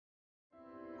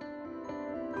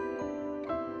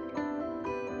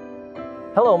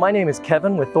Hello, my name is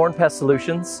Kevin with Thorn Pest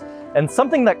Solutions, and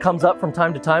something that comes up from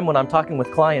time to time when I'm talking with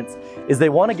clients is they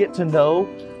want to get to know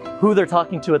who they're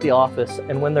talking to at the office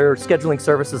and when they're scheduling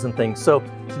services and things. So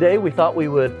today we thought we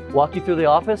would walk you through the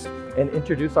office and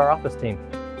introduce our office team.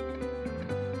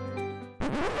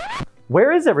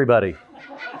 Where is everybody?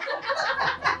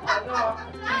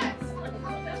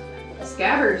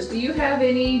 Scabbers, do you have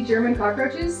any German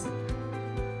cockroaches?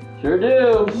 Sure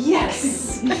do.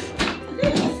 Yes!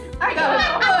 I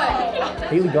got it.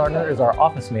 Haley Gardner is our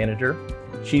office manager.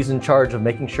 She's in charge of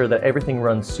making sure that everything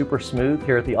runs super smooth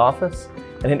here at the office.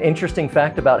 And an interesting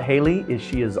fact about Haley is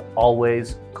she is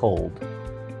always cold.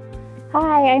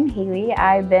 Hi, I'm Haley.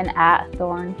 I've been at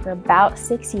Thorn for about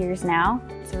 6 years now.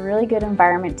 It's a really good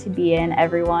environment to be in.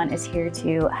 Everyone is here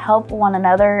to help one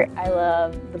another. I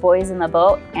love the boys in the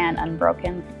boat and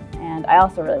Unbroken, and I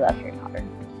also really love Harry Potter.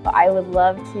 But I would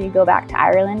love to go back to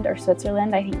Ireland or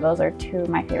Switzerland. I think those are two of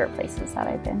my favorite places that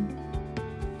I've been.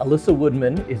 Alyssa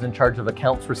Woodman is in charge of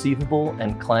accounts receivable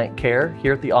and client care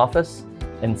here at the office.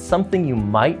 And something you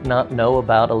might not know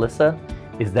about Alyssa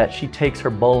is that she takes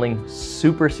her bowling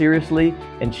super seriously,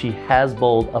 and she has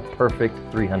bowled a perfect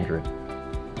 300.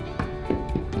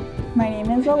 My name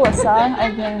is Alyssa.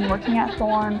 I've been working at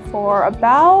Thorn for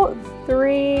about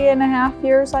 3.5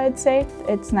 years, I'd say.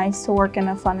 It's nice to work in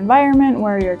a fun environment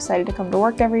where you're excited to come to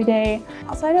work every day.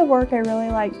 Outside of work, I really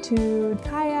like to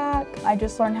kayak. I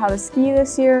just learned how to ski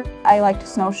this year. I like to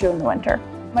snowshoe in the winter.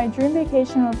 My dream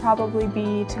vacation would probably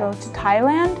be to go to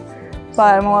Thailand,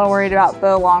 but I'm a little worried about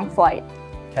the long flight.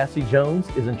 Kassi Jones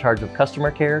is in charge of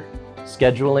customer care,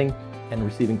 scheduling, and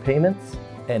receiving payments.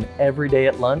 And every day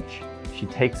at lunch, she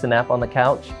takes a nap on the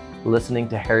couch, listening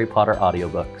to Harry Potter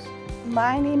audiobooks.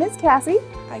 My name is Kassi.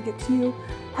 I get to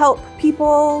help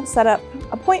people set up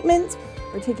appointments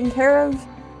or taking care of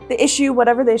the issue,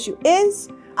 whatever the issue is.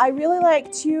 I really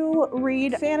like to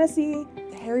read fantasy.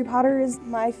 Harry Potter is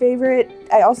my favorite.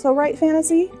 I also write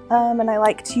fantasy, and I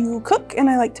like to cook and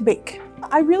I like to bake.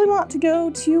 I really want to go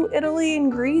to Italy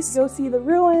and Greece, go see the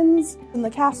ruins and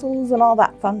the castles and all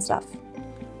that fun stuff.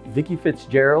 Vickie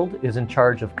Fitzgerald is in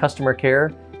charge of customer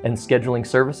care and scheduling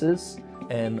services.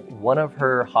 And one of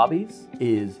her hobbies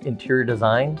is interior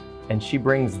design, and she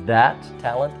brings that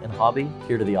talent and hobby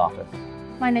here to the office.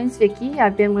 My name's Vickie.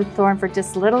 I've been with Thorn for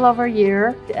just a little over a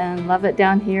year and love it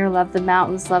down here, love the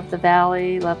mountains, love the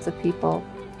valley, love the people.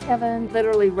 Kevin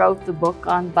literally wrote the book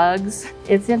on bugs.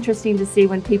 It's interesting to see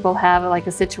when people have like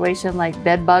a situation like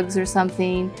bed bugs or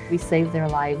something, we save their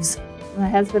lives. My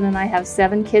husband and I have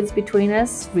 7 kids between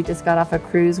us. We just got off a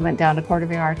cruise, went down to Puerto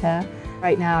Vallarta.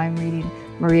 Right now I'm reading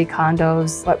Marie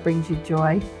Kondo's What Brings You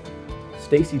Joy.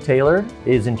 Stacy Taylor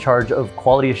is in charge of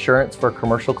quality assurance for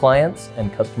commercial clients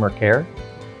and customer care.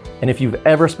 And if you've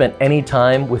ever spent any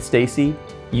time with Stacy,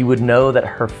 you would know that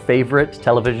her favorite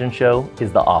television show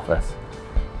is The Office.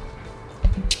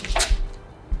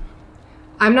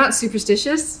 I'm not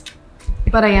superstitious,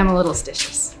 but I am a little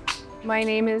stitious. My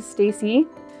name is Stacy.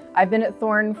 I've been at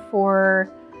Thorn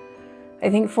for,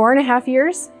 I think, 4.5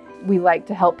 years. We like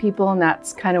to help people, and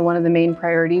that's kind of one of the main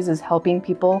priorities is helping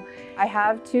people. I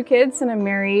have 2 kids and I'm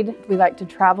married. We like to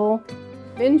travel.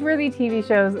 Binge-worthy TV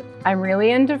shows. I'm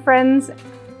really into Friends.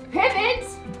 Pivot!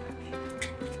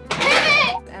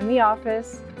 And The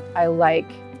Office. I like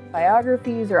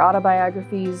biographies or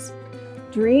autobiographies.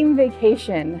 Dream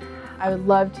vacation. I would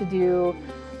love to do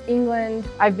England.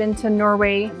 I've been to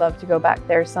Norway. I'd love to go back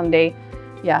there someday.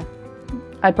 Yeah,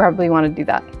 I'd probably want to do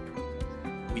that.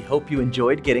 We hope you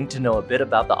enjoyed getting to know a bit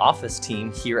about the office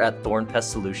team here at Thorn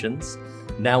Pest Solutions.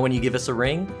 Now when you give us a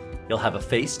ring, you'll have a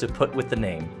face to put with the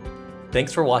name.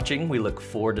 Thanks for watching. We look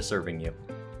forward to serving you.